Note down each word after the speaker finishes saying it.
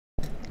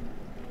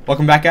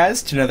Welcome back,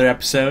 guys, to another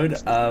episode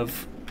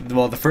of,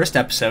 well, the first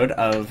episode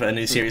of a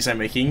new series I'm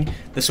making.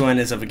 This one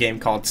is of a game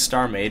called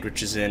StarMade,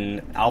 which is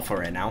in alpha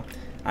right now.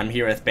 I'm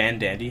here with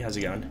Bandandy. How's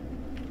it going?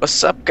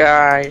 What's up,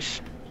 guys?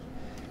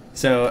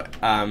 So,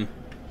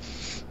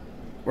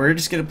 we're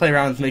just gonna play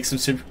around and make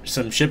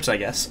some ships, I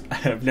guess.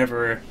 I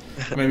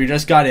mean, we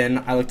just got in,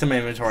 I looked at my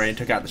inventory and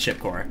took out the ship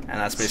core, and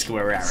that's basically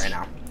where we're at right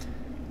now.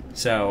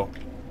 So,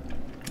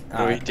 What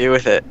do we do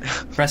with it?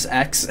 press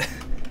X,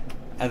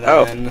 and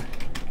then...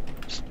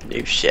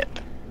 New ship.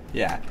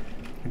 Yeah.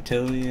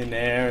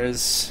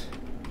 Quintillionaires...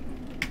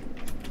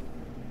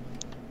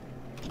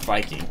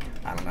 Viking.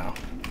 I don't know.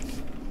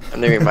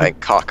 I'm naming my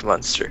cock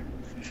monster.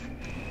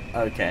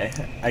 Okay.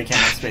 I can't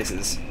have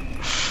spaces.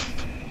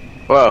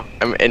 Whoa,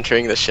 I'm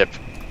entering the ship.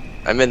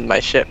 I'm in my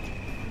ship.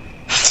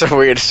 It's so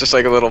weird, it's just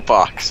like a little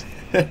box.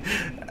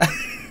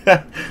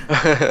 Oh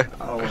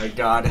my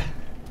god.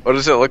 What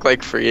does it look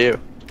like for you?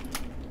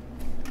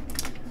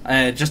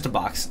 Just a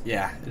box.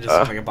 Yeah, it just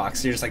looks like a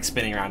box. You're just like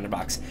spinning around in a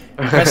box.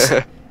 You press,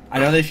 I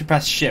know that if you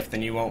press shift,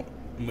 then you won't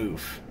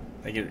move.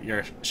 Like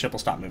your ship will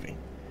stop moving.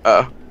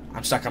 Oh.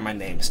 I'm stuck on my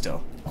name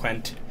still.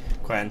 Quent.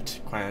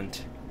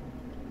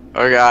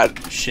 Oh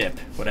god. Ship.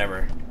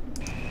 Whatever.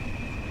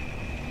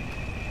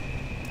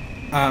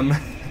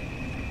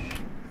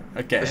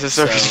 Okay. This is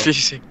so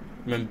confusing.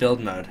 I'm in build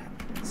mode.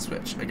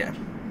 Switch. Okay.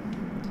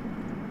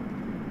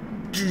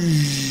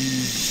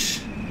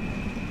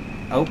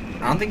 Oh,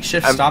 I don't think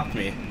shift stopped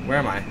me. Where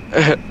am I?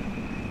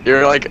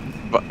 You're like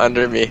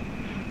under me.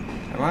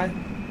 Am I?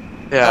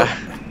 Yeah.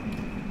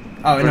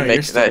 Oh no,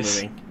 you're still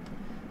moving.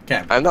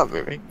 Okay. I'm not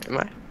moving, am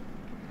I?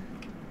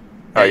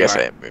 Yeah, I guess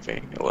I am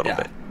moving a little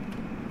bit.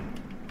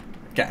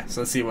 Okay,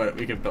 so let's see what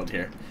we can build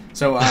here.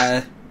 So,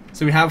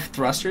 so we have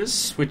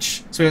thrusters,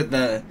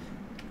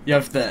 you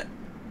have the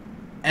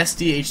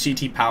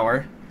SDHCT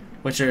power,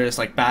 which are just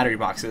like battery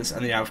boxes,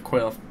 and then you have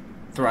coil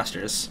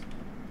thrusters,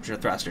 which are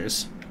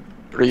thrusters.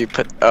 Where you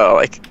put? Oh,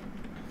 like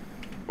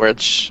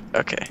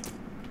okay.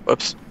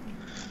 Whoops.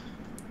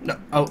 No.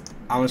 Oh,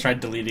 I almost tried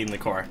deleting the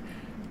core.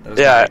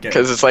 Yeah,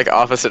 because it's like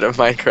opposite of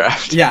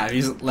Minecraft. Yeah,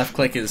 left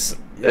click is.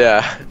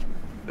 Yeah.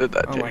 Did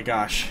that oh my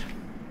gosh.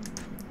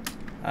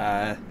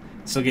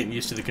 Still getting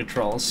used to the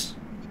controls.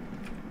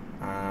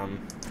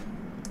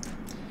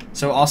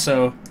 So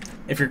also,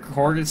 if your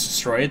core gets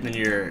destroyed,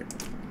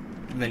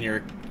 then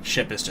your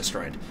ship is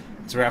destroyed.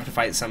 So we have to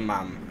fight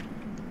some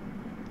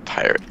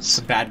pirates.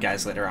 Some bad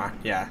guys later on.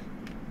 Yeah.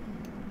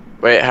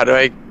 Wait, how do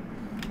I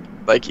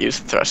like use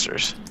the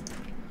thrusters?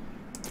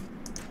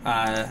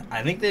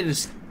 I think they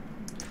just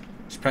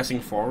pressing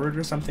forward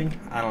or something.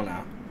 I don't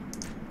know.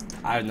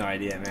 I have no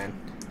idea, man.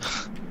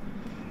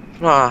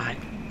 Come on,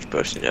 you're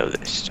supposed to know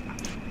this stuff.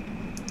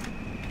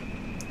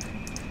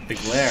 The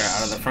glare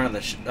out of the front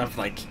of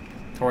like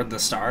toward the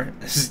star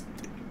is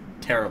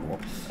terrible.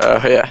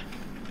 Oh yeah.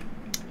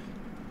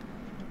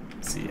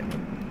 Let's see.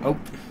 Oh,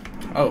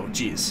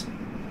 jeez.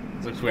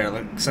 Looks weird.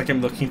 Looks like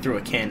I'm looking through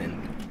a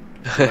cannon.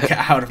 Like,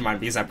 out of mine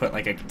because I put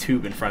like a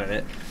tube in front of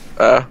it.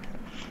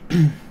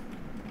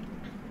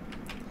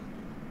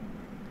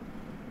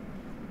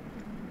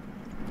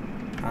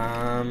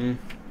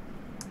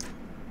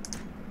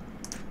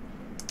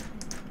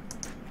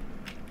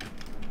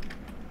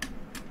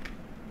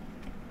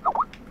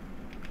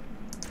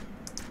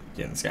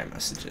 Getting this guy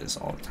messages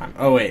all the time.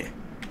 Oh wait.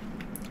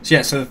 So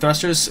yeah, so the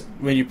thrusters,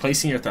 when you're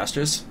placing your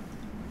thrusters,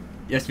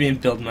 you have to be in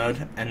build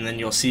mode, and then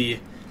you'll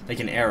see like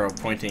an arrow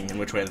pointing in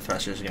which way the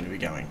thrusters are going to be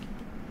going.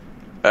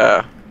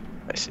 I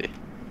see.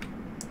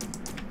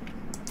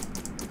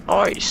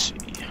 I see.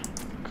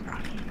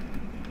 God.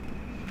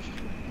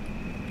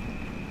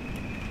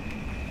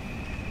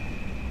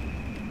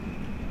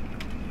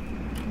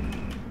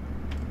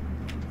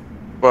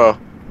 Whoa.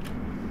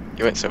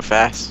 You went so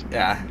fast.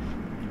 Yeah.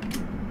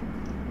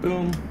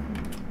 Boom.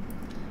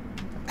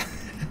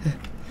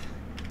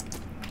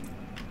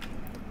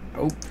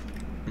 Oh.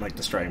 I'm like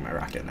destroying my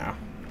rocket now.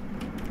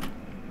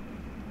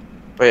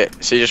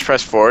 Wait, so you just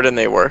press forward and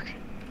they work?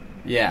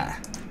 Yeah.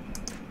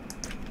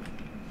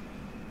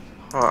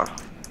 Huh.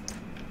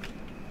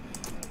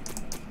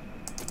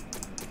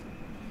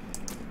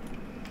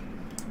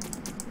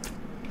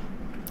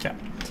 Okay.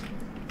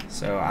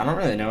 So I don't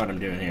really know what I'm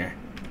doing here.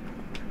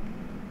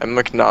 I'm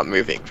like not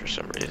moving for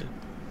some reason.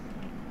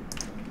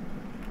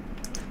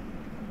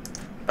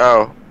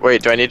 Oh,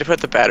 wait, do I need to put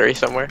the battery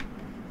somewhere?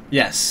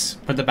 Yes.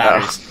 Put the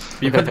batteries.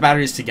 If you put the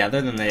batteries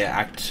together, then they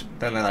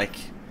like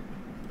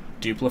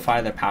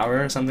duplify their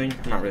power or something.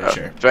 I'm not really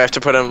sure. Do I have to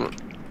put them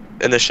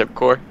in the ship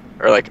core?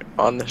 Or like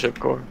on the ship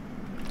core?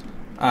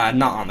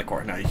 Not on the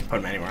core. No, you can put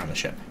them anywhere on the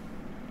ship.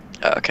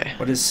 Oh, okay.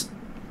 What is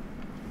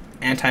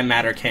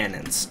antimatter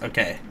cannons?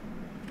 Okay.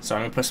 So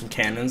I'm going to put some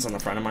cannons on the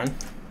front of mine.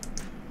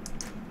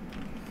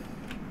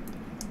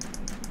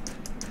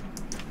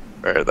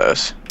 Where are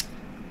those?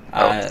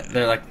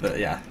 They're like the,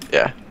 yeah.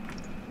 Yeah.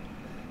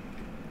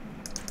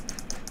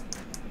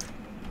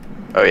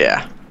 Oh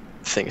yeah.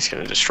 The thing's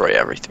gonna destroy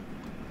everything.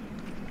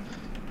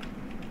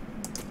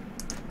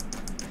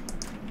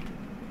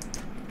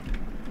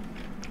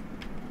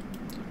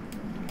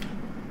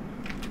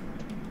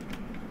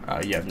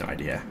 Oh, you have no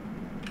idea.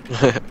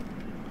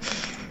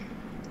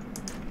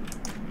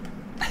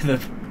 The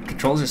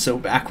controls are so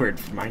backward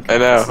for Minecraft. I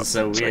know. This is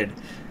so weird.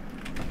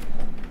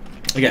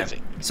 Okay,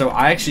 so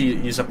I actually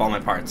use up all my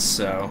parts,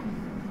 so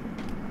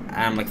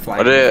I'm like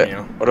flying.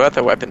 What about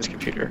the weapons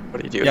computer?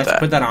 What do you do with that? You have to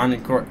put that on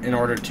in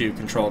order to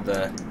control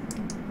the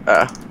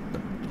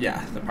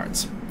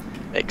parts.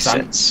 Makes so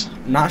sense.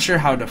 I'm not sure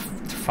how to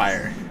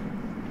fire.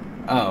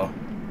 Oh.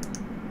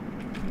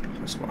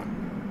 Just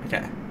one.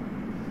 Okay.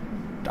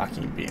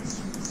 Docking beam.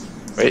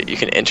 Wait, you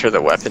can enter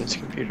the weapons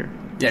computer?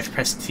 Yeah, if you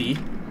press T.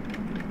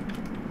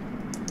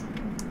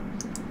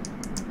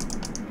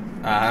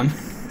 I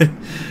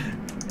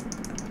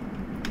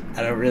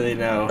don't really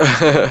know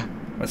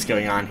what's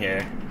going on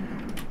here.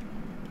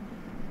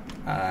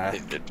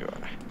 Neither do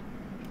I.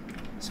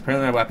 So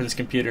apparently my weapons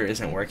computer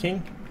isn't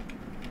working.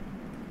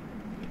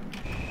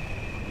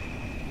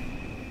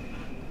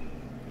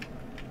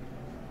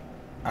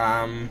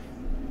 Oh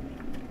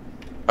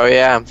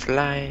yeah, I'm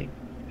flying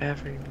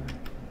everywhere.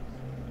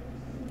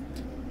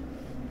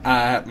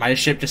 My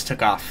ship just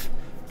took off.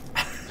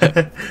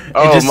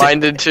 Oh, mine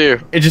did too.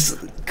 It just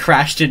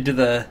crashed into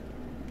the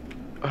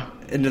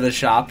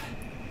shop,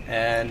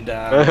 and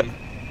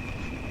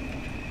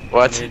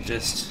what? It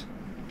just.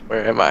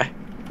 Where am I?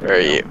 Where are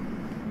you?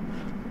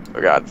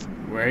 Oh God.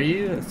 Where are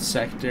you?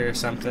 Sector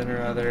something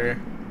or other.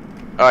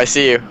 Oh, I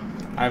see you.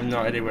 I have no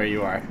idea where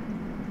you are.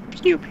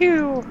 Pew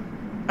pew.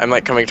 I'm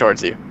like coming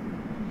towards you.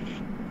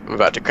 I'm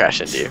about to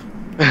crash into you.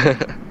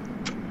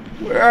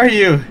 Where are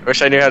you?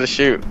 Wish I knew how to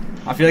shoot.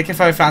 I feel like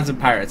if I found some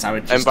pirates, I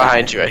would just I'm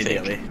behind die you, I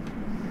immediately. think.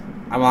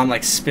 I'm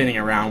like spinning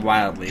around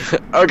wildly.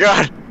 Oh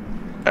God!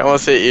 I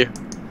almost hit you.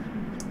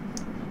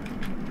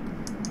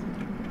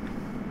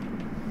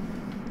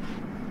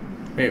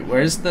 Wait,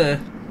 where's the...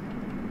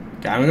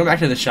 Okay, I'm gonna go back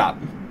to the shop.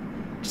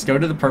 Just go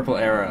to the purple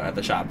arrow at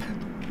the shop.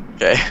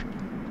 Okay.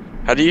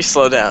 How do you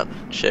slow down?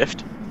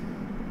 Shift?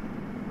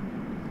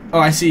 Oh,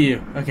 I see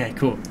you. Okay,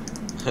 cool.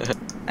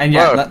 And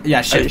yeah, Whoa.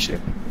 yeah, How do you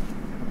shift. shoot?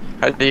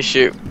 How do you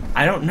shoot?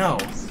 I don't know.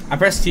 I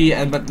press T,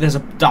 but there's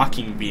a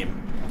docking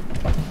beam.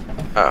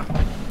 Oh.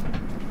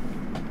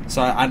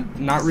 So I'm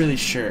not really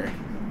sure.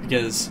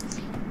 Because,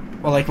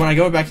 well, like when I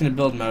go back into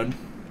build mode...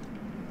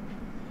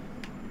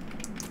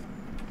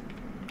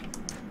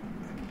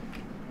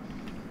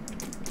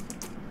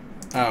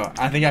 Oh,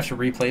 I think I have to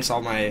replace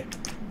all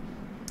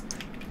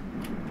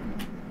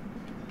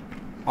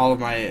of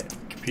my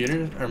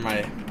computers, or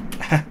my...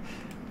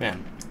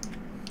 Man.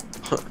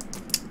 I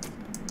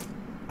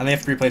think I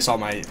have to replace all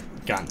my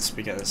guns,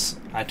 because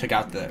I took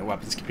out the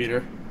weapons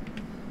computer.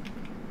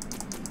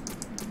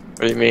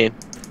 What do you mean?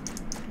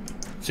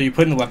 So you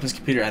put in the weapons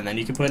computer, and then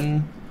you can put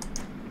in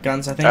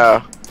guns, I think?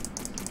 Oh.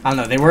 I don't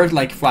know, they were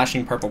like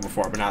flashing purple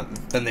before, but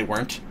then they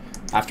weren't,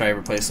 after I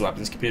replaced the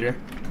weapons computer.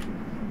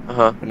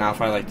 Uh-huh. But now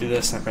if I like do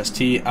this, and I press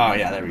T, oh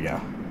yeah, there we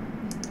go.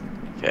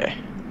 Okay.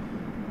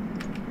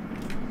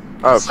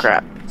 Oh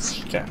crap.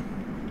 Okay.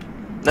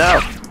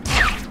 No!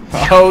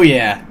 Oh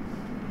yeah.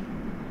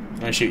 I'm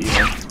gonna shoot you,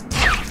 man.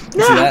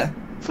 You see that?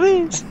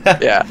 Please!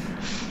 Yeah.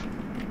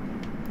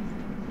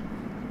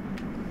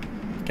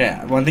 Okay,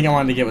 one thing I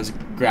wanted to get was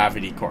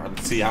gravity core.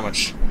 Let's see how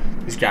much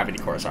these gravity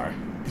cores are.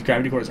 These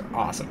gravity cores are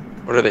awesome.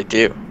 What do they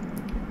do?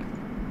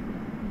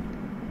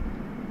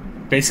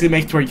 Basically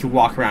make it where you can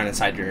walk around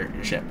inside your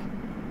ship.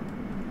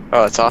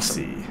 Oh, that's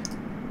awesome.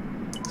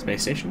 Let's see.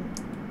 Space station.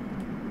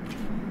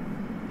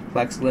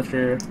 Flex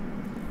lifter.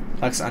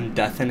 Flex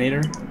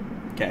undetonator.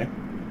 Okay.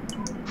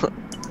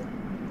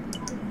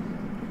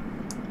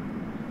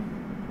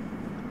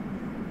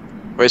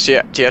 Wait,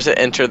 so do you have to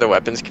enter the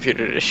weapons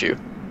computer to shoot?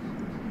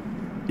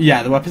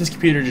 Yeah, the weapons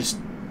computer just...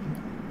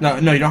 No,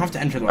 you don't have to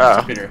enter the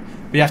weapons computer.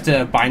 But you have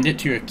to bind it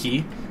to a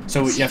key.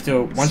 So you have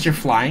to, once you're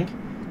flying,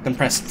 then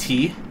press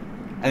T,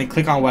 and then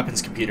click on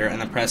weapons computer, and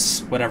then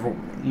press whatever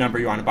number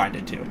you want to bind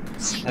it to.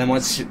 And then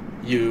once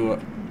you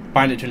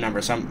bind it to a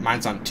number, so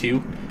mine's on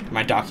 2,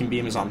 my docking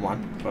beam is on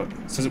 1.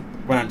 But so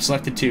when I'm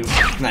selected 2,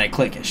 and then I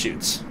click, it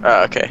shoots.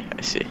 Oh, okay,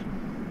 I see.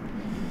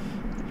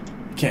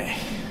 Okay.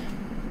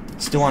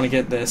 Still want to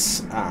get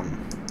this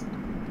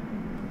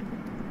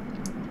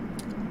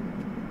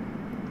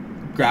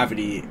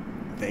gravity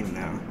thing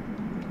now.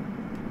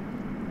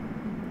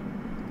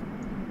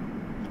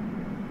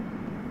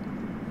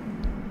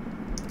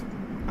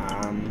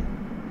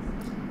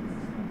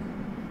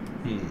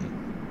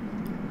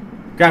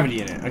 Gravity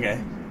unit,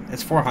 okay.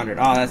 It's 400.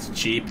 Oh, that's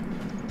cheap.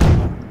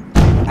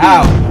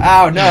 Ow!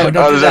 Ow, no, don't do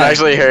does that. it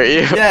actually hurt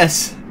you?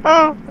 Yes!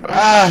 Oh!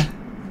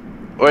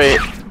 Wait.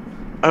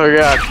 Oh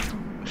god.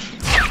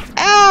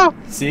 Ow!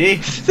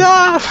 See?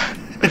 Stop!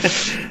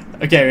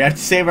 Okay, we have to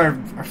save our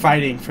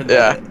fighting for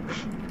the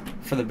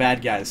for the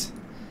bad guys.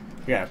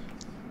 Yeah.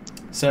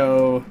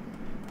 So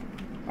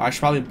I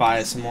should probably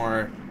buy some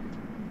more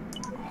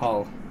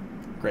hull.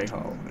 Gray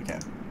hull. Okay.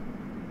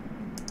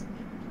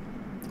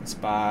 Let's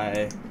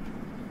buy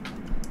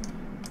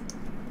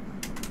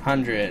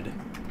 100.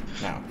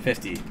 No,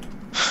 50.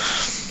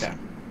 Okay.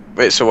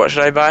 Wait, so what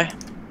should I buy?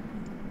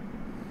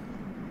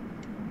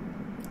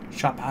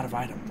 Shop out of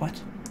item.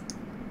 What?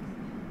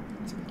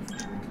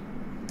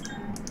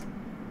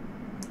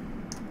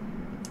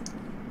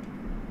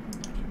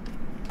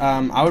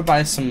 I would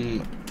buy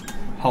some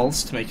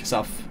hulls to make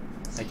yourself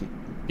like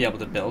be able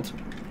to build.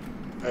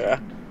 Yeah.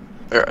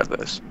 Where are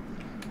those?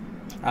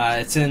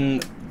 It's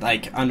in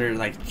like under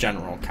like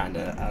general kind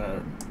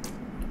of.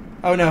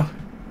 Oh no.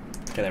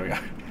 Okay, there we go.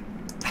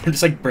 I'm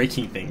just like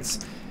breaking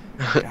things.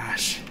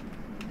 Gosh.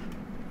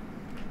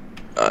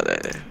 Oh,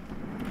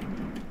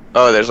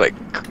 oh, there's like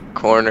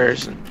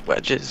corners and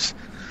wedges.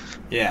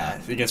 Yeah,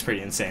 it gets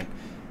pretty insane.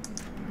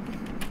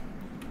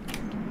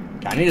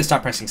 I need to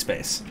stop pressing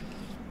space.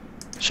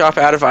 Shop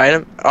out of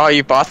item. Oh,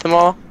 you bought them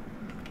all?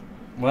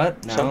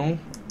 What? No,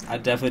 I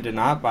definitely did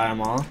not buy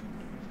them all.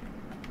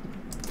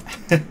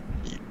 You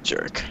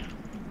jerk.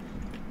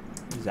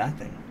 What's that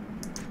thing?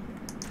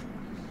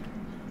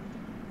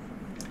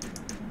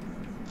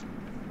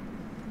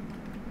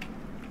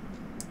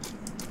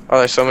 Oh,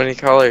 there's so many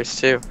colors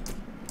too.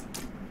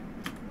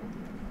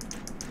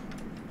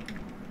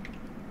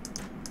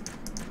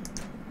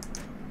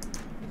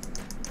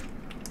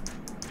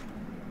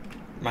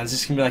 Mine's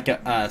just gonna be like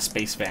a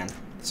space van.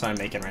 That's what I'm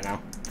making right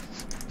now.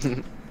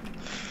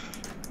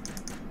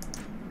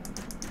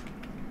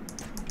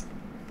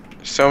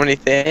 So many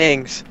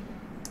things.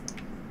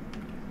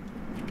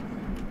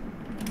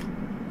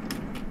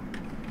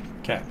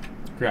 Okay,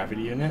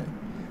 gravity unit.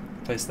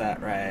 Place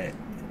that right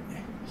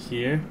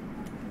here.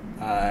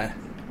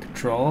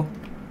 Control.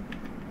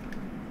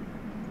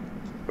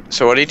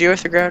 So what do you do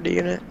with the gravity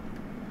unit?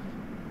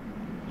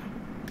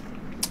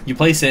 You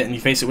place it and you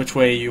face it which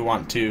way you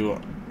want to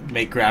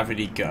make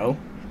gravity go.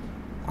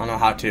 I don't know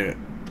how to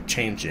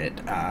change it.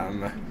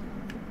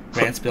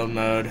 Advanced build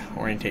mode,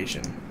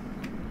 orientation.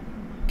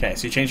 Okay,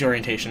 so you change the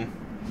orientation,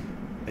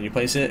 then you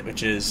place it,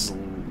 which is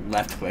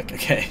left click,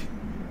 okay.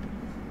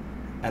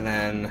 And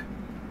then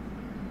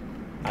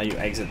now you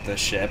exit the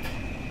ship.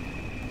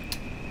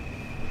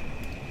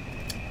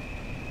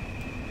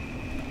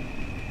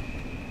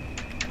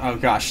 Oh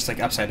gosh, it's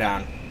like upside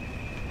down.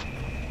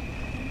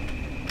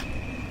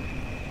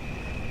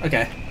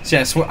 Okay, so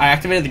yeah, so I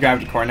activated the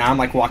gravity core. Now I'm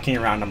like walking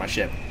around on my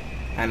ship,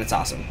 and it's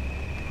awesome.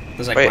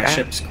 There's like my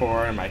ship's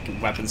core and my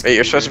weapons. Wait,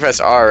 you're supposed to press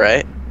R,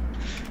 right?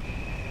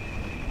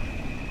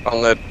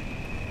 On the.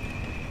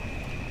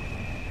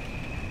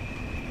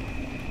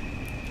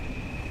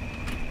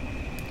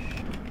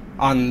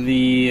 On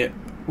the,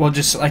 well,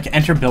 just like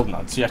enter build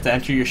mode. So you have to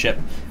enter your ship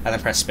and then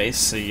press space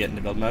so you get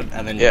into build mode,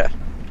 and then yeah.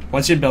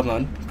 Once you're in build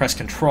mode, press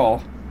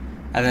control,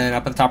 and then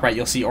up at the top right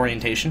you'll see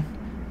orientation,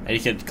 and you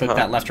can click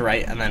that left or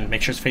right, and then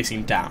make sure it's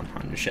facing down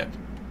on your ship.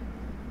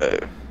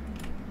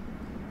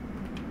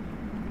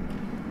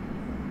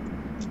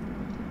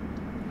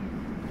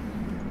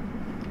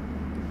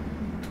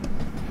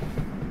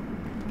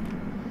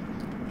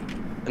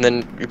 And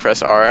then you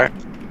press R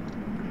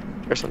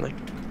or something.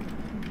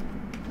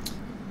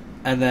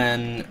 And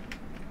then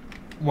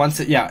once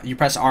you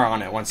press R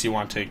on it once you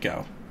want to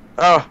go.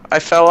 Oh, I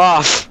fell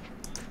off.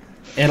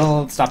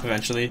 It'll stop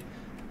eventually.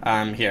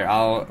 Here,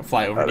 I'll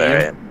fly over to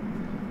you.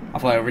 I'll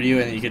fly over to you,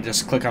 and you can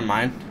just click on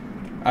mine.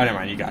 Oh, never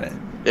mind, you got it.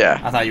 Yeah.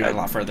 I thought you went a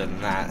lot further than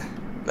that.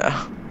 No.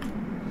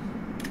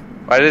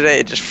 Why did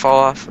it just fall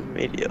off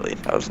immediately?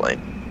 That was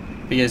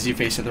lame. Because you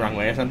faced it the wrong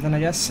way or something, I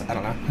guess? I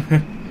don't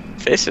know.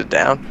 Face it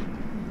down.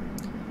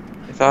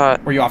 I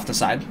thought... Were you off the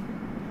side?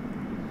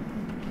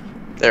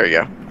 There we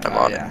go. I'm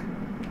on it.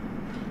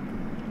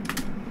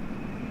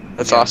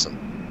 That's awesome.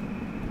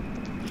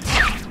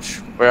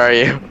 Where are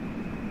you?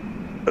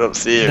 I don't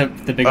see you.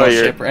 The big old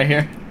ship right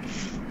here.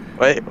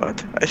 Wait,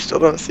 what? I still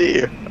don't see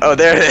you. Oh,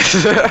 there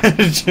it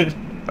is.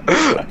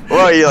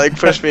 Whoa, you like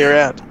pushed me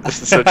around.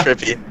 This is so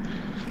trippy.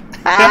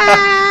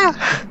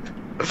 Ah!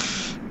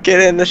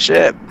 Get in the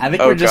ship. I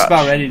think we're just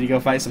about ready to go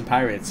fight some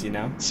pirates, you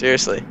know?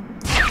 Seriously.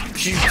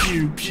 Pew,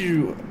 pew,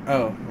 pew.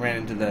 Oh, ran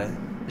into the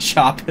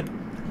shop.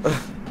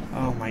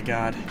 Oh my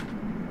god.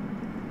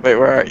 Wait,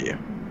 where are you?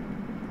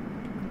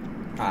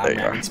 I'm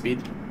having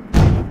speed.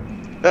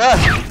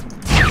 Ah!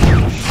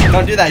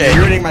 Don't do that, you're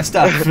ruining my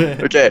stuff.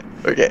 Okay.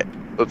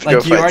 Let's go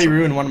like, fight you already some.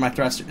 ruined one of my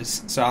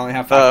thrusters, so I only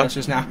have 5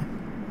 thrusters now.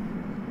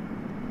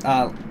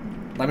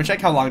 Let me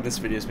check how long this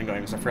video has been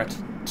going, because I forgot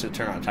to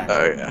turn on a timer.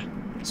 Oh, yeah.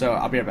 So,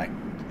 I'll be right back.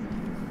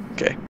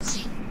 Okay.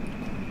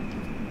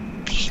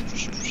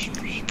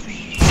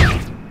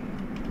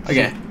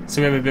 Okay,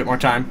 so we have a bit more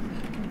time.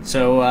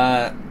 So,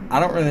 I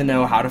don't really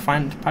know how to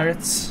find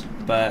pirates,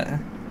 but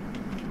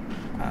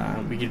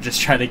we could just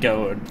try to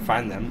go and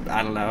find them.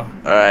 I don't know.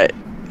 Alright,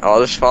 I'll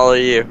just follow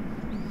you.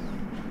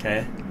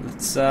 Okay,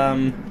 let's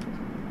go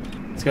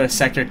to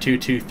Sector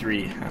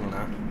 223. I don't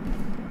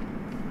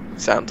know.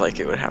 Sounds like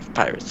it would have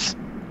pirates.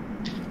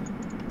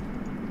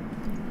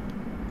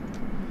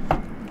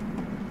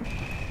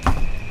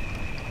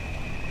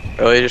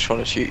 Really just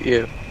want to shoot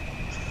you.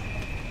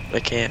 I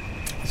can't.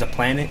 There's a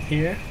planet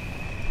here.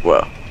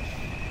 Whoa.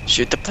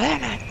 Shoot the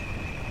planet.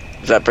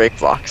 Does that break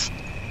blocks?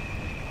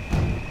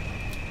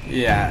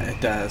 Yeah, it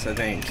does, I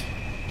think.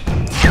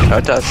 Oh,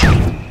 it does.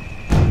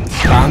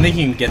 But I don't think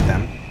you can get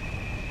them.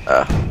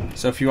 Oh.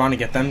 So if you want to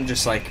get them,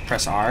 just like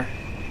press R.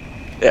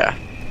 Yeah.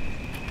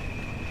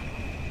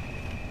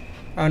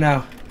 Oh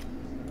no.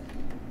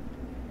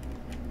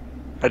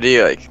 How do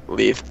you like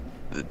leave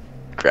the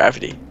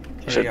gravity? You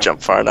There you should go.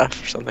 jump far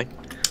enough or something.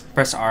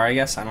 Press R, I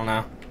guess. I don't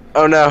know.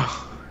 Oh no,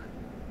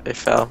 they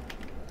fell.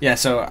 Yeah,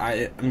 so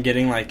I'm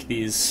getting like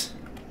these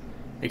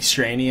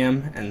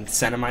extranium and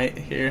cenomite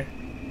here.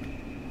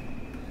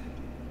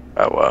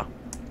 Oh whoa,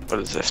 what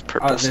is this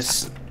purple? Oh,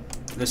 stuff?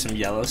 there's some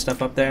yellow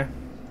stuff up there.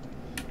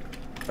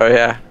 Oh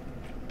yeah,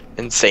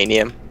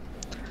 insanium,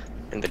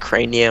 and the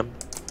cranium.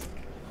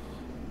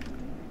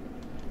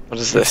 What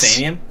is this?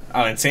 Insanium?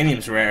 Oh,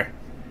 insanium's rare.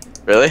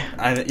 Really?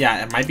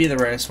 Yeah, it might be the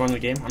rarest one in the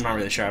game. I'm not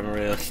really sure. I haven't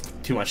really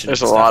looked too much into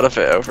There's a stuff. lot of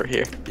it over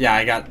here.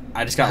 Yeah,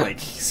 I just got like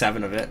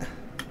 7 of it.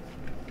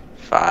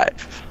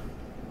 5.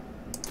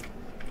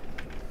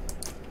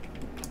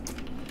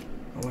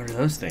 What are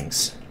those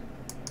things?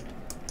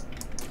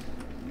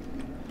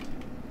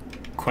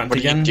 What do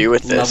you Quentigan, do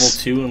with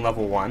this? level 2 and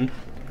level 1.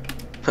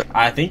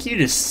 I think you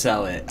just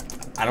sell it.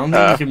 I don't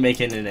think you can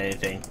make it into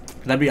anything.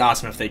 That'd be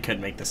awesome if they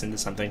could make this into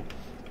something.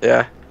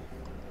 Yeah.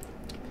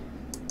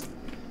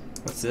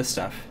 What's this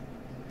stuff?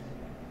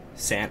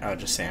 Sand? Oh,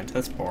 just sand.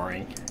 That's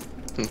boring.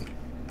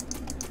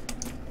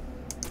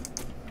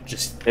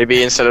 Just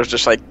Maybe instead of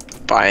just like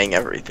buying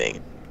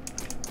everything,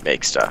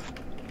 make stuff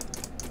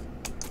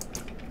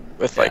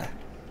with like Yeah.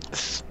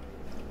 this.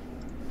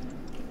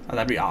 Oh,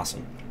 that'd be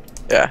awesome.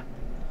 Yeah.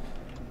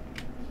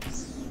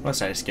 What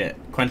did I just get?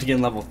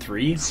 Quentigan level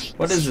 3?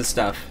 What is this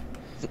stuff?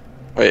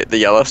 Wait, the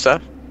yellow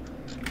stuff?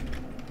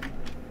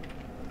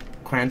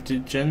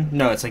 Quantigen?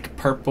 No, it's like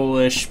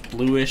purplish,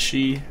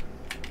 bluishy.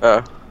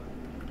 Oh.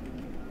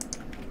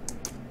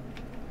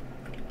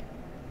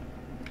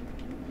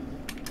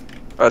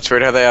 Oh, it's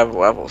weird how they have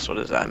levels. What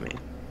does that mean?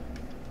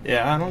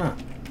 Yeah, I don't know.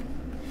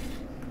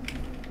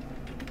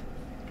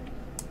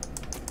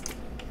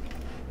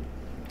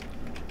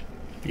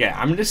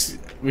 Yeah,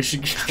 we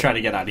should try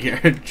to get out of here.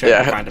 Try to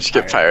Yeah, find a just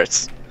get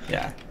pirates.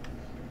 Yeah.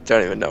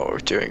 Don't even know what we're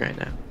doing right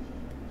now.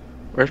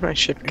 Where'd my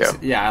ship go?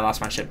 Yeah, I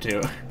lost my ship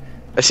too.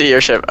 I see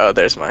your ship. Oh,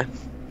 there's mine.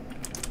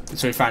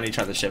 So we find each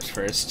other's ships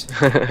first.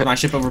 Is my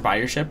ship over by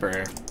your ship,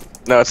 or?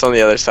 No, it's on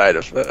the other side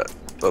of the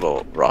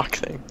little rock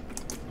thing.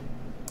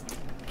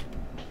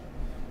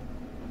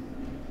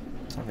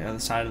 It's on the other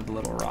side of the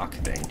little rock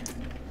thing.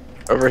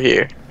 Over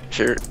here.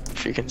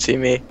 If you can see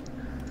me.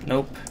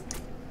 Nope.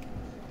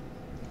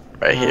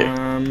 Right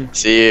here.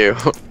 See you.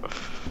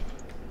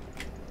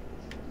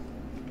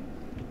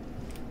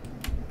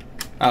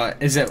 Oh,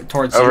 is it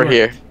towards Over you, or-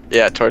 here.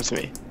 Yeah, towards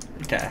me.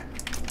 Okay.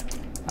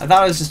 I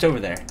thought it was just over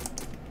there.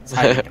 It's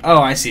hiding.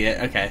 Oh, I see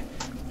it. Okay.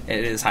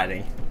 It is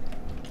hiding.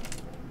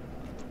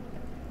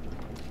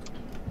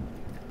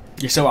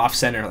 You're so off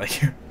center,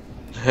 like.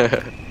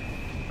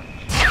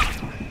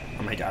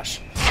 Oh my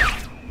gosh.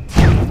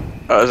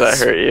 Oh, does that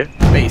hurt you?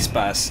 Space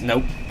bus.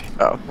 Nope.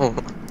 Oh.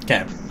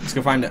 Okay, let's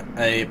go find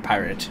a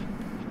pirate.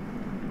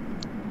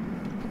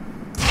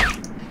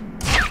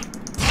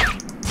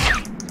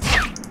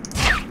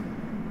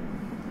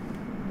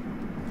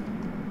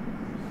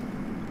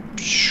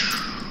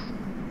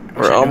 We're Wish I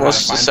knew how to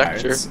almost to find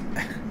sector. pirates.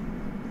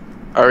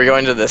 Are we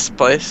going to this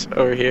place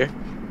over here?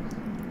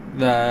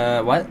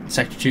 The what?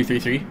 Sector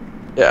 233?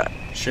 Yeah.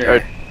 Sure. Or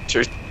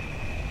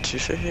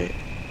 238?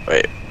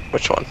 Wait,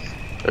 which one?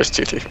 There's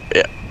 233.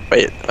 Yeah.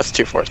 Wait, that's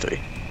 243.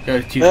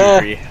 Go to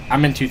 233.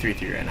 I'm in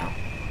 233 right now.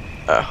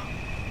 Oh.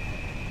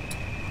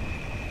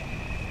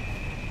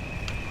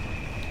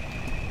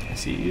 I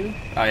see you.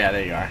 Oh yeah,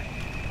 there you are.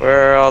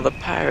 Where are all the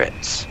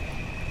pirates?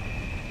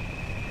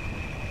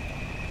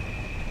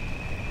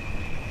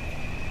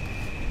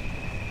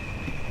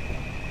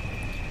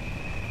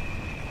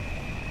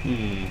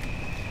 Hmm.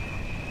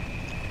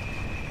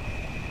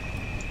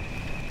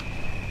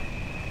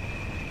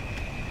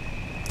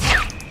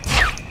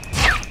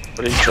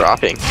 What are you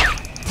dropping? I'm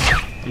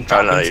Oh, no,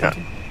 dropping you're not.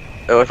 something.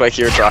 It looked like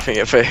you were dropping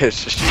it, but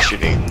it's just you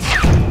shooting.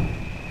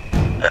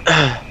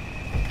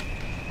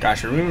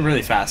 Gosh, we're moving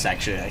really fast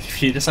actually. Like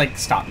if you just like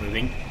stop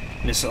moving,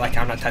 and just like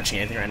I'm not touching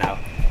anything right now.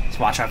 Just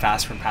watch how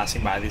fast we're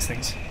passing by these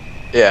things.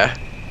 Yeah.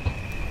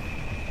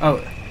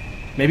 Oh,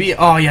 maybe.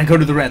 Oh yeah, go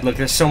to the red. Look,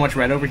 there's so much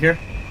red over here.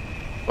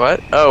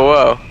 What? Oh,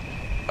 whoa.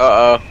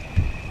 Uh-oh.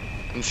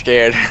 I'm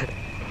scared.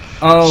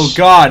 Oh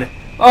God.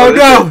 Oh What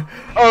is no. it?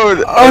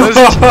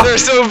 Oh, they're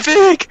so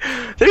big!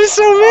 There's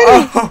so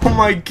many! Oh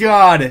my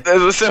God.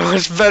 They're so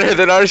much better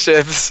than our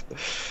ships.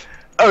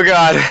 Oh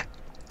God.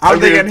 I don't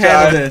think I gonna can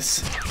handle die.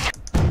 this.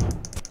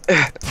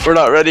 We're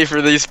not ready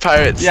for these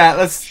pirates. Yeah,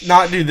 let's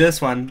not do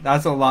this one.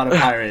 That's a lot of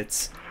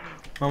pirates.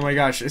 Oh my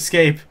gosh,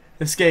 escape.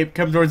 Escape,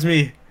 come towards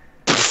me.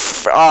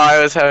 Oh,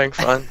 I was having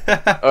fun.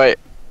 Oh, wait.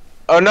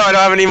 Oh no, I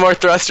don't have any more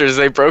thrusters.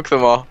 They broke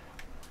them all.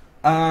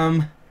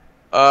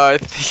 I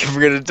think I'm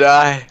gonna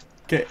die.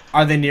 Okay,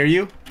 are they near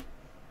you?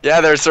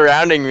 Yeah, they're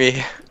surrounding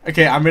me.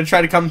 Okay, I'm gonna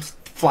try to come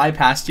fly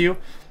past you,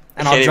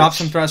 and I'll Can't drop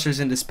even- some thrusters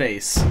into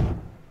space.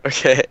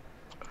 Okay.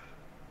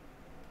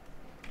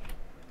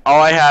 All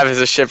I have is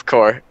a ship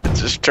core. It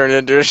just turned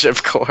into a ship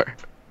core.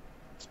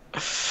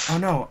 Oh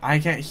no, I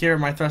can't hear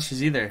my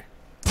thrusters either.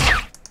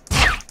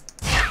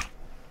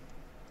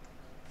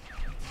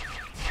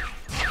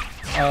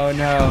 Oh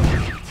no.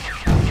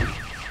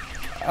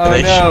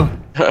 Oh no.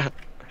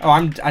 Oh,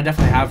 I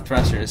definitely have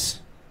thrusters.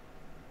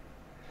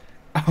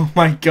 Oh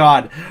my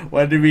god,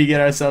 what did we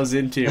get ourselves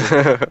into?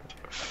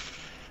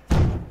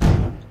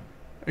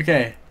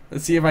 Okay,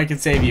 let's see if I can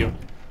save you.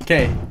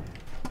 Okay.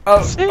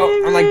 Oh,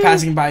 I'm like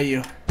passing by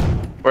you.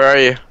 Where are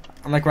you?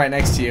 I'm like right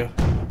next to you.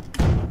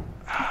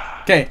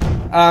 Okay,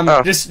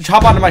 Oh. just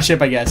hop onto my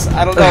ship, I guess.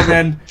 I don't know,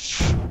 man.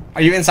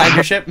 Are you inside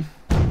your ship?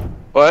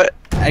 What?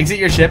 Exit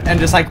your ship and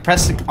just like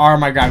press R on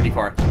my gravity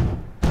core.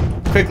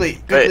 Quickly.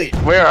 Wait,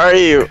 where are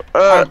you?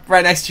 I'm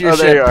right next to your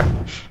ship. There you are.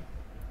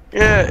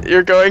 Yeah,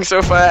 you're going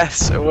so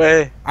fast.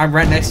 Away. I'm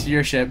right next to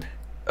your ship.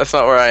 That's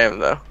not where I am,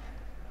 though.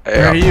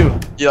 Where are you?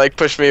 You like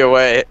pushed me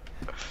away.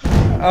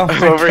 Oh my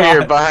I'm over god.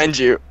 here behind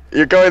you.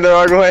 You're going the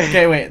wrong way.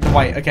 Okay, wait, the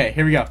white. Okay,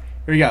 here we go.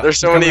 Here we go. There's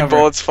so many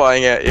bullets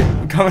flying at you.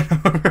 I'm coming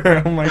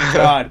over. Oh my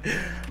god.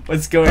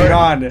 What's going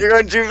on? You're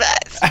going too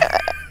fast.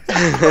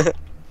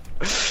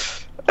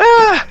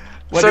 Ah,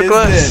 What so is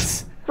close.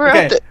 this? We're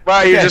Okay, up there.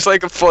 Wow, you're just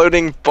like a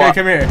floating Okay,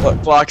 come here.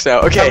 blocks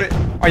now. Okay.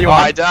 Are you Oh,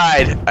 on? I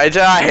died. I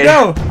died.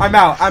 No! I'm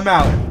out. I'm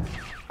out.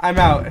 I'm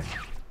out.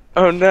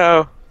 Oh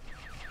no.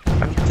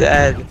 I'm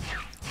dead.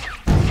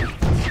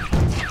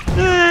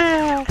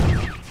 Ah.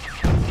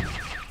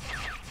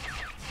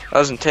 That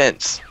was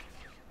intense.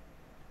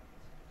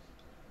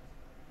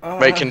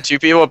 Wait, can two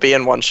people be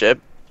in one ship?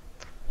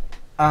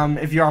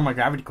 If you're on my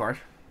gravity core.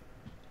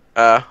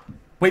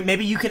 Wait,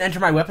 maybe you can enter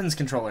my weapons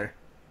controller.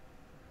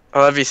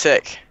 Oh, that'd be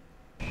sick.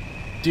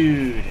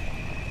 Dude.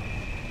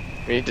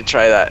 We need to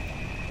try that.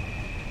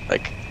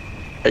 Like,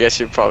 I guess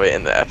you're probably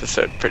in the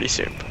episode pretty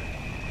soon.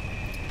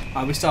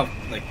 We still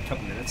have, like, a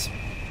couple minutes.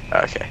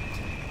 Okay.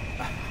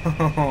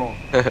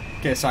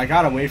 Okay, so I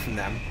got away from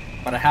them,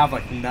 but I have,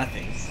 like,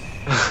 nothing.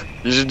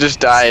 You should just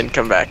die and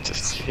come back to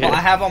here. Well, I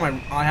have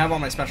all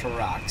my special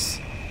rocks.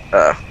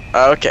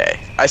 Okay.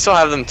 I still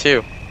have them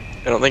too.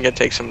 I don't think it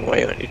takes them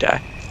away when you die.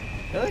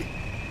 Really?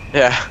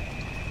 Yeah.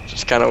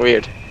 Just kind of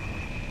weird.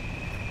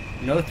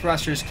 No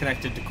thrusters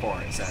connected to core,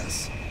 it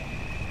says.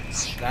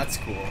 That's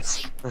cool.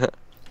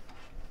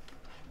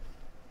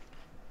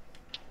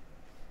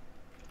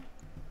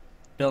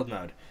 Build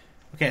mode.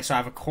 Okay, so I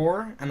have a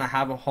core and I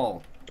have a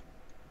hull.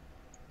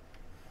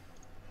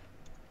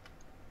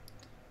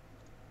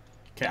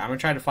 Okay, I'm gonna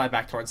try to fly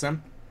back towards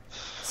them.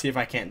 See if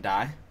I can't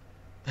die.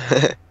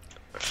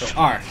 So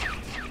R.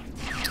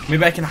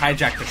 Maybe I can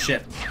hijack the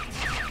ship.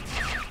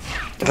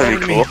 That'd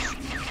be cool.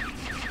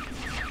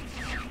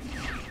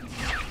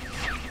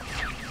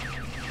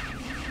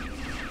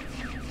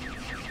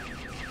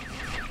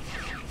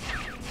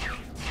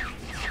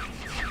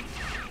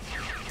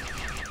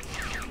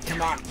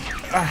 Come on.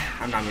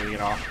 I'm not moving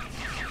at all.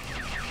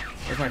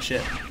 Where's my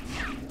ship?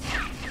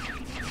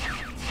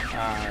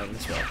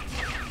 This way.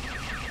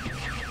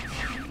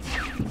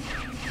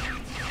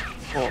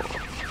 Oh.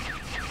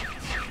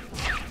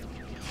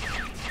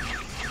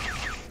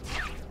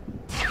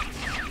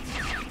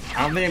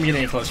 I don't think I'm getting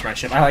any closer to my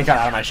ship. I like got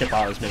out of my ship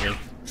while I was moving.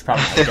 It's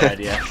probably not a good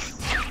idea.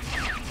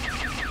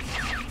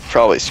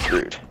 Probably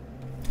screwed.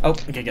 Oh,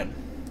 okay, good.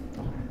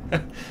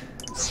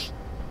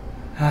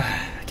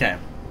 Okay.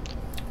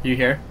 You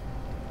here?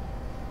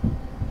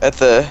 At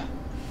the...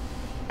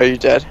 Are you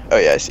dead? Oh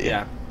yeah, I see.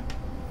 Yeah.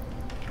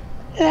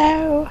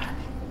 Hello.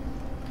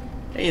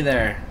 Hey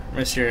there,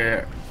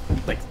 Mr.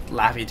 like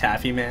Laffy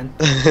Taffy man.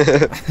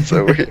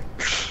 So weird.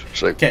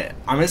 Okay,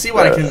 I'm gonna see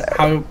what I can,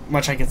 how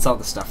much I can sell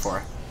this stuff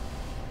for.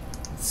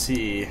 Let's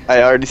see.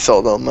 I already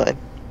sold all mine.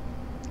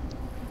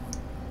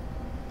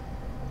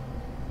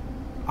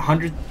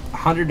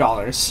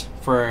 $100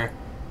 for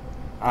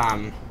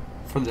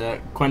the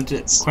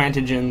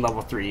Quantigen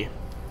level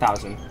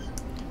 3000.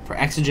 For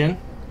Exogen,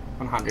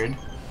 100.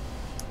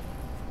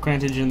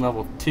 Quantigen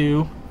level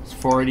 2 is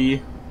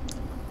 40.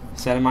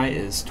 Cetamite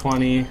is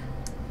 20.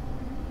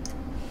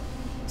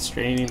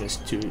 Straining is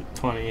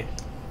 220.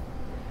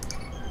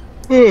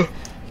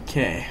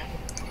 Okay.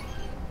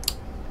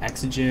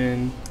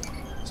 Exogen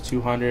is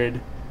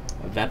 200.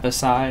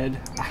 Vepicide,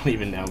 I don't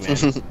even know, man.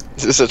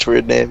 These are such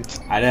weird names.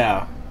 I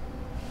know.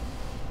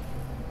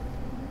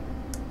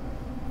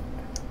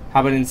 How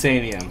about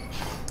Insanium?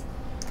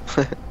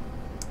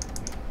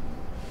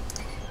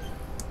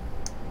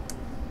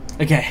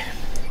 Okay.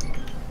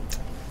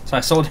 So I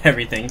sold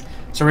everything.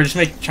 So we're just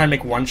trying to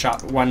make one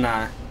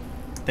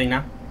thing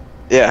now?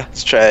 Yeah,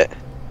 let's try it.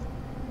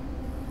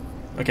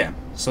 Okay,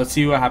 so let's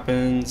see what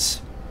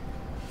happens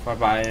if I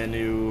buy a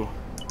new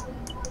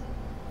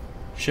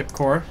ship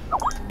core.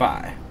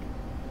 Buy.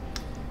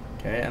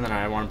 Okay, and then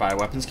I want to buy a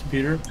weapons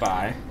computer.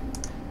 Buy.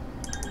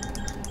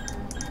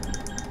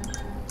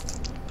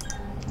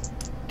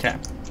 Okay.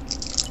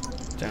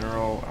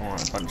 General, I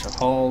want a bunch of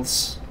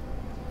hulls.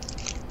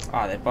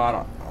 Ah, they bought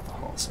all the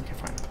hulls. Okay,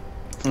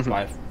 fine.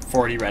 Buy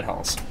 40 red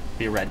hulls.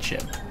 Be a red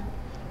ship.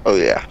 Oh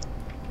yeah.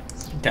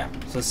 Okay,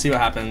 so let's see what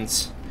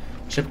happens.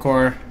 Ship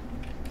core.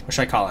 What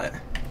should I call it?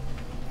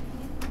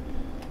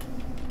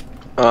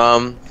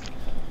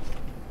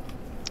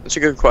 That's a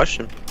good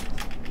question.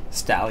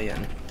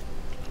 Stallion.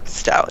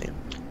 Stallion.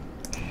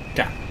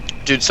 Okay.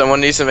 Dude,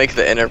 someone needs to make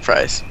the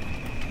Enterprise.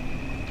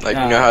 Like,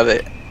 you know how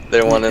they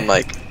They're one in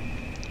like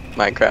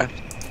Minecraft.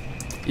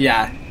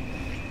 Yeah.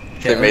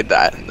 They made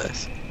that in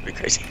this. It'd be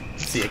crazy.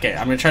 Let's see, okay,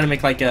 I'm gonna try to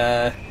make like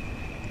a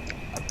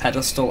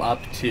pedestal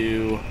up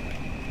to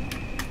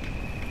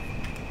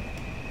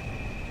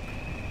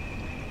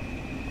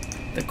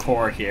the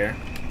core here.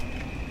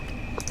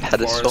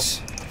 Pedestal.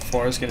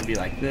 Floor is gonna be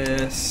like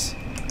this.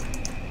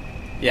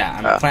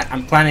 Yeah,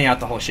 I'm planning out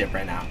the whole ship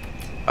right now.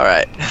 All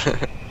right.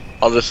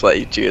 I'll just let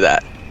you do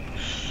that.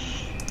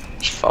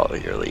 Just follow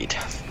your lead.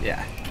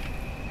 Yeah.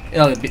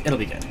 It'll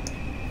be good.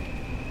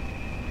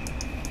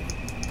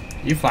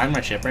 You flying my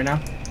ship right now?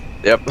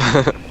 Yep.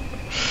 Right.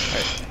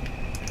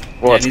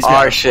 Well, it's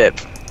our ship.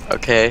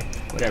 Okay.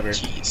 Whatever.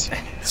 Jeez.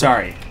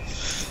 Sorry.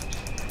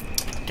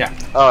 Okay.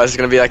 Oh, it's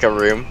gonna be like a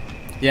room.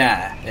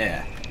 Yeah.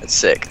 Yeah. It's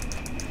sick.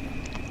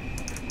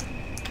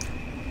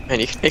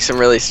 And you can make some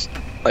really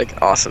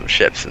like awesome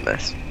ships in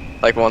this,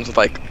 like ones with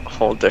like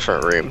whole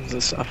different rooms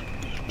and stuff.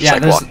 Yeah,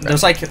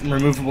 there's like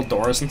removable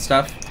doors and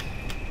stuff.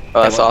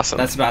 Oh, that's awesome.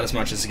 That's about as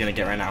much as it's gonna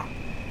get right now.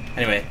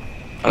 Anyway,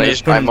 I'll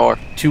just buy more.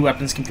 2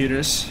 weapons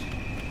computers.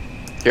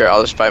 Here,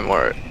 I'll just buy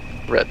more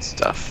red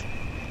stuff.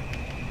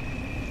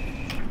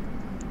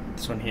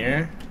 This one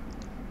here.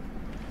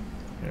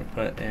 I'm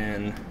gonna put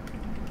in.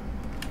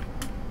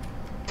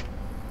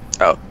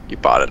 Oh, you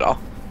bought it all.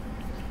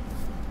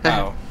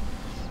 Oh,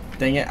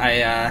 dang it!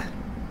 I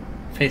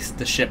faced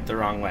the ship the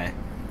wrong way.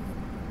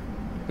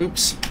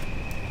 Oops.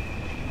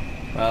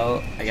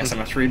 Well, I guess I'm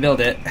gonna have to rebuild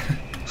it.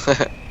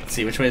 Let's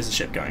see, which way is the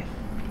ship going?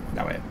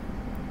 That way.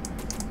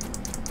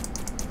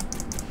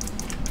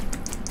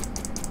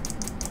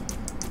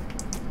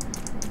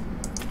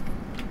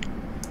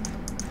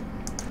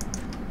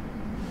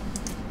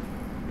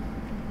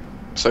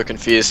 So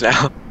confused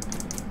now.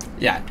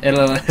 Yeah,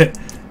 it'll.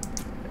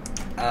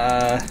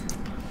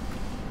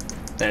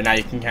 There, now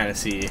you can kind of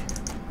see.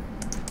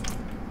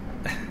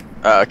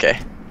 Oh, okay.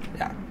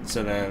 Yeah.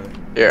 So then.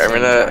 Here, I'm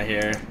gonna.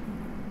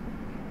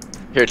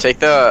 Here, take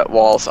the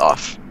walls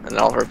off, and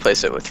I'll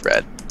replace it with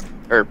red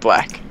or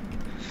black.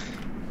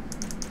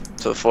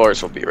 So the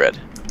floors will be red,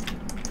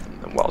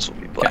 and the walls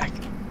will be black.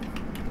 Okay.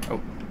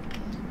 Oh.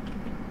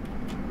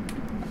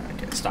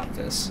 Okay, stop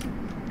this.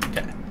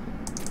 Okay.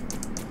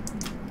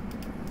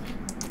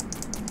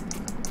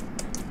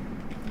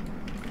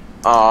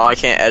 Oh, I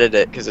can't edit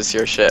it because it's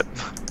your ship.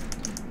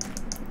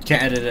 You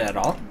can't edit it at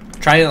all?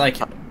 Try like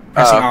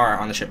pressing R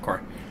on the ship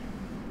core.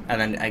 And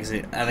then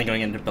exit, and then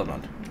going into build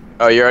mode.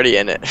 Oh, you're already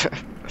in it.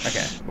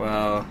 Okay,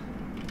 well...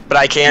 But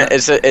I can't,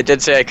 it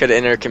did say I could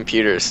enter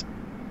computers.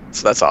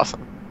 So that's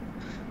awesome.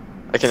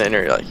 I can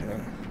enter like...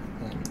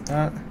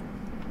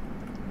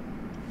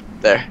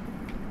 There.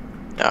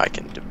 Now I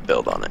can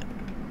build on it.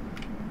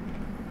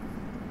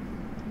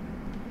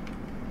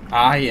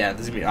 Ah, yeah,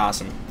 this is gonna be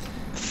awesome.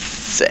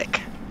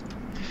 Sick.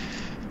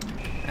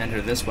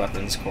 Enter this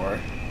weapons core.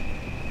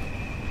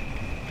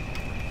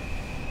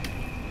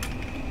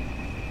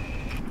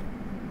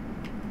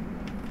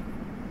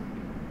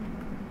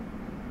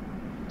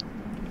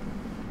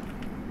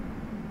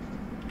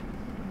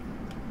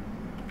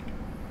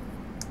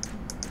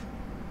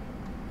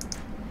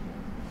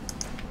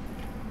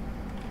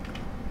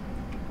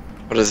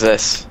 What is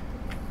this?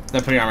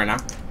 They're putting on right now.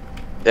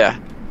 Yeah.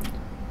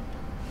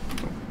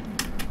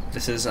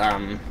 This is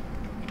The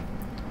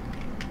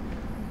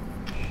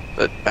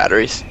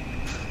batteries.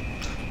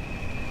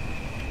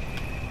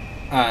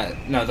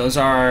 No, those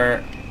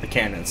are the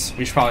cannons.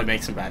 We should probably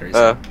make some batteries.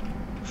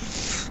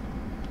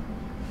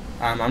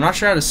 I'm not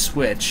sure how to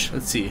switch.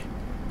 Let's see.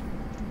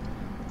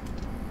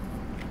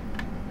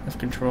 F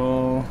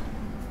control.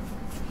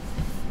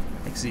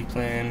 XZ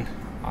plane.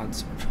 On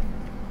switch.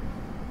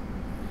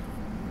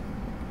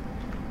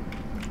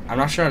 I'm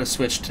not sure how to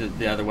switch to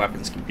the other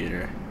weapons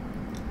computer.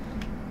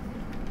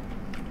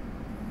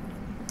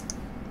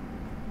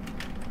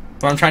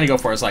 What I'm trying to go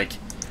for is like,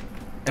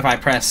 if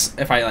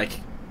I like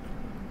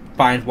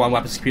bind one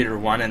weapons computer to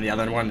 1 and the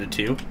other one to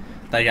 2,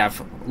 then you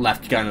have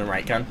left gun and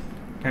right gun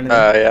kind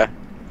of thing. Yeah.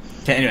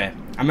 Okay, anyway,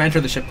 I'm gonna enter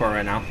the ship core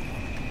right now.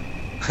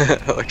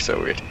 That looks so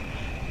weird.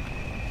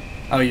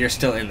 Oh, you're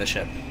still in the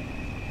ship.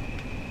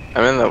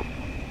 I'm in the...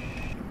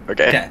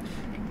 Okay.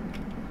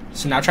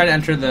 So now try to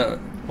enter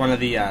one of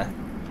the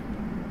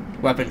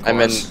weapon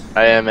cores.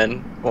 I am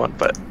in one,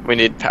 but we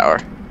need power.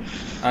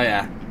 Oh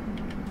yeah.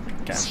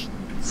 Okay.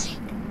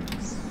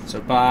 So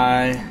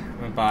I'm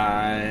gonna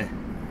buy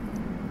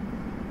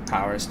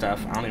power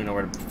stuff. I don't even know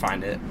where to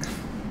find it.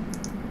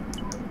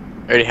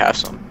 I already have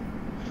some.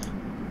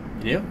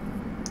 You do?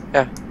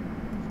 Yeah.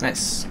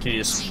 Nice. Can you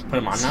just put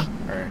them on now,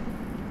 or?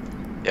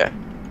 Yeah.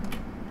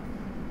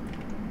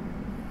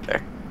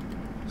 There.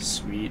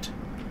 Sweet.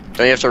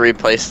 Don't you have to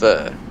replace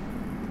the...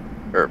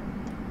 Or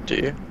do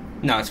you?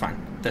 No, it's fine.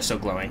 They're still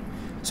glowing.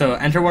 So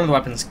enter one of the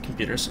weapons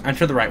computers.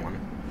 Enter the right one.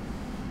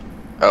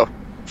 Oh.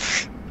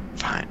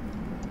 Fine.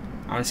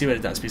 I want to see what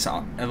it does.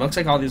 Because it looks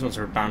like all these ones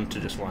are bound to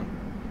just one.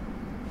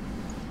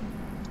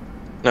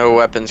 No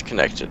weapons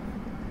connected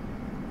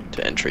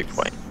to entry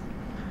point.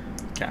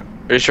 Okay.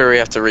 Pretty sure we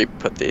have to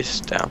re-put these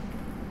down.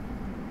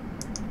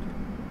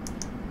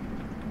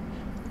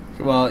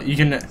 Well, you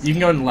can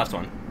go in the left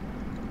one.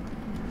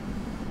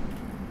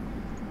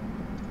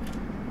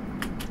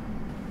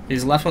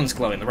 Because the left one's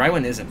glowing. The right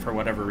one isn't for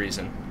whatever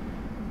reason.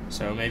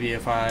 So maybe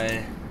if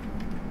I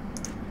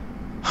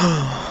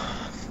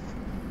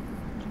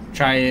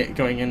try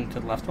going into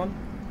the left one.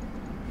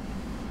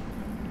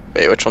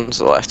 Wait, which one's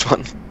the left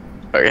one?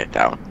 Okay,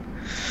 that one.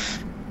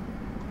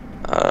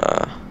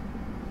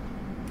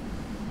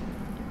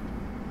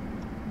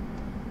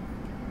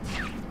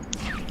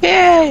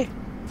 Yay!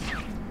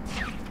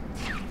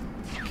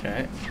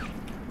 Okay.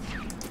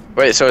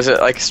 Wait, so is it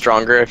like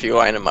stronger if you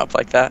line them up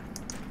like that?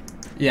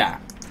 Yeah.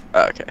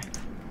 Oh, okay.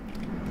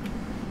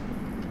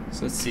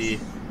 So let's see.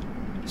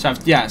 So I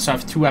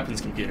have 2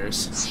 weapons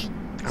computers.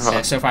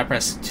 Okay, so if I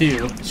press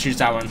 2, it shoots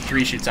that one.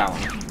 3 shoots that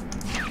one.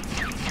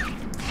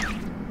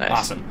 Nice.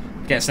 Awesome.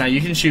 Okay, so now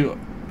you can shoot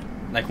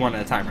like one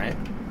at a time, right?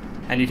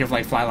 And you can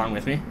like fly along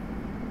with me.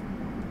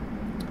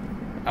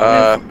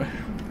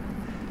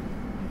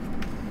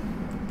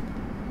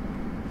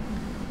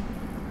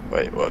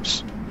 Wait,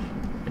 whoops.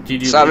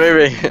 Did you Stop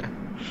moving.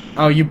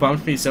 Oh, you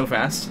bumped me so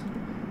fast.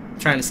 I'm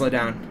trying to slow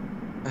down.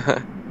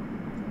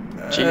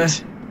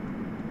 Jeez.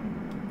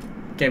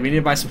 Okay, we need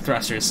to buy some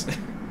thrusters.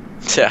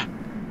 Yeah.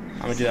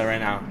 I'm gonna do that right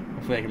now.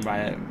 Hopefully I can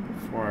buy it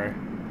for...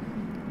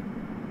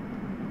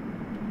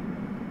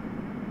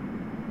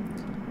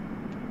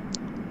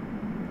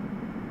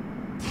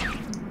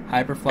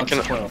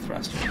 Hyperflux coil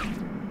thruster.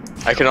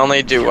 I can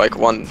only do like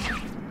one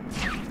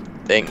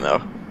thing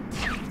though.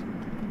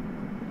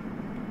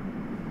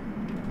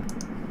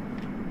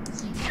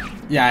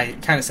 Yeah, I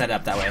kind of set it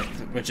up that way,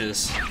 which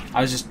is...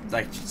 I was just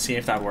like seeing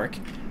if that would work,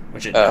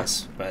 which it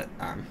does, but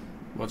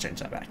we'll change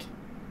that back.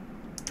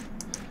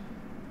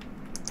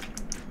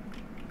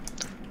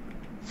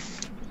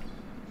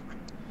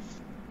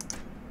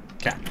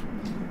 Okay.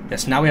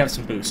 Yes, now we have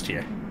some boost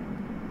here.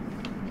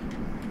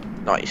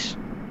 Nice.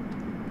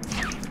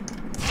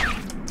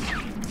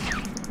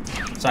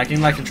 So I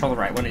can like control the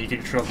right one and you can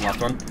control the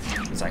left one.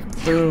 It's like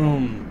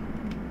boom.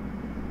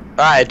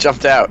 Ah, I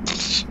jumped out.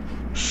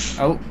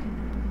 Oh.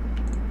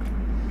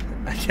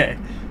 Okay.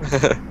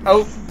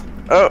 Oh.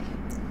 Oh.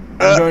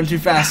 I'm going too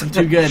fast. I'm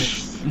too good.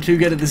 I'm too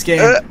good at this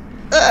game.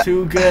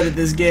 Too good at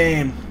this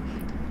game.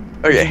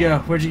 Okay. Where'd you go?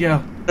 Where'd you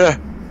go?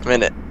 I'm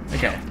in it.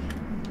 Okay.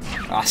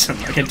 Awesome.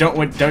 Okay,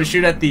 don't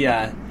shoot at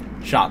the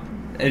shop.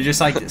 It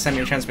just like sent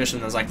me a transmission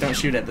that was like, don't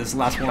shoot it. This is the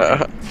last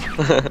warning.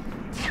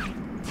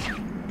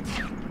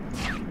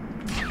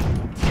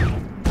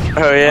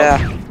 Oh yeah.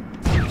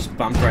 Oh, just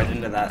bumped right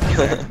into that.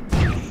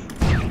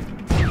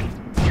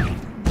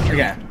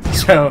 Okay,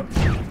 so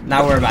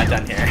now we're about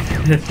done here.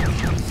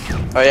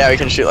 Oh yeah, we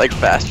can shoot like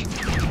fast.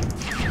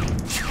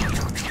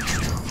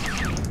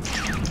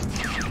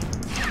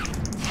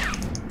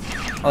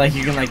 Like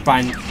you can like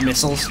bind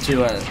missiles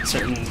to a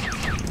certain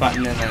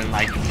button and then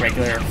like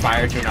regular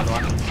fire to another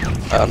one.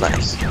 Oh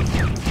nice.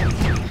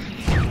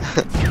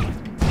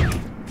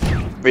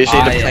 We just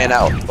need to plan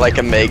out like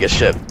a mega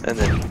ship and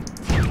then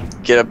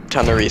get a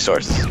ton of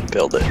resources,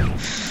 build it.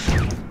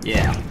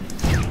 Yeah.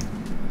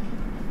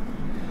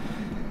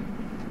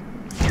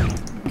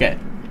 Okay,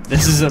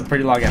 this is a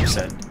pretty long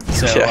episode.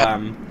 So yeah.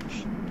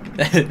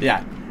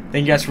 yeah.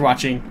 Thank you guys for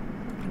watching.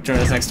 Join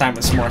us next time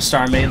with some more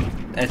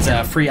StarMade. It's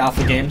a free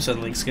alpha game, so the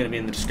link's going to be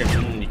in the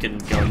description, and you can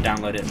go and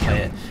download it and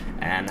play it,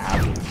 and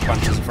have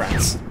bunches of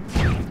friends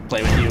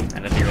play with you,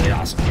 and it'll be really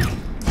awesome.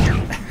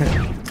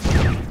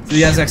 See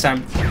you guys next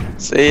time.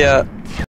 See ya.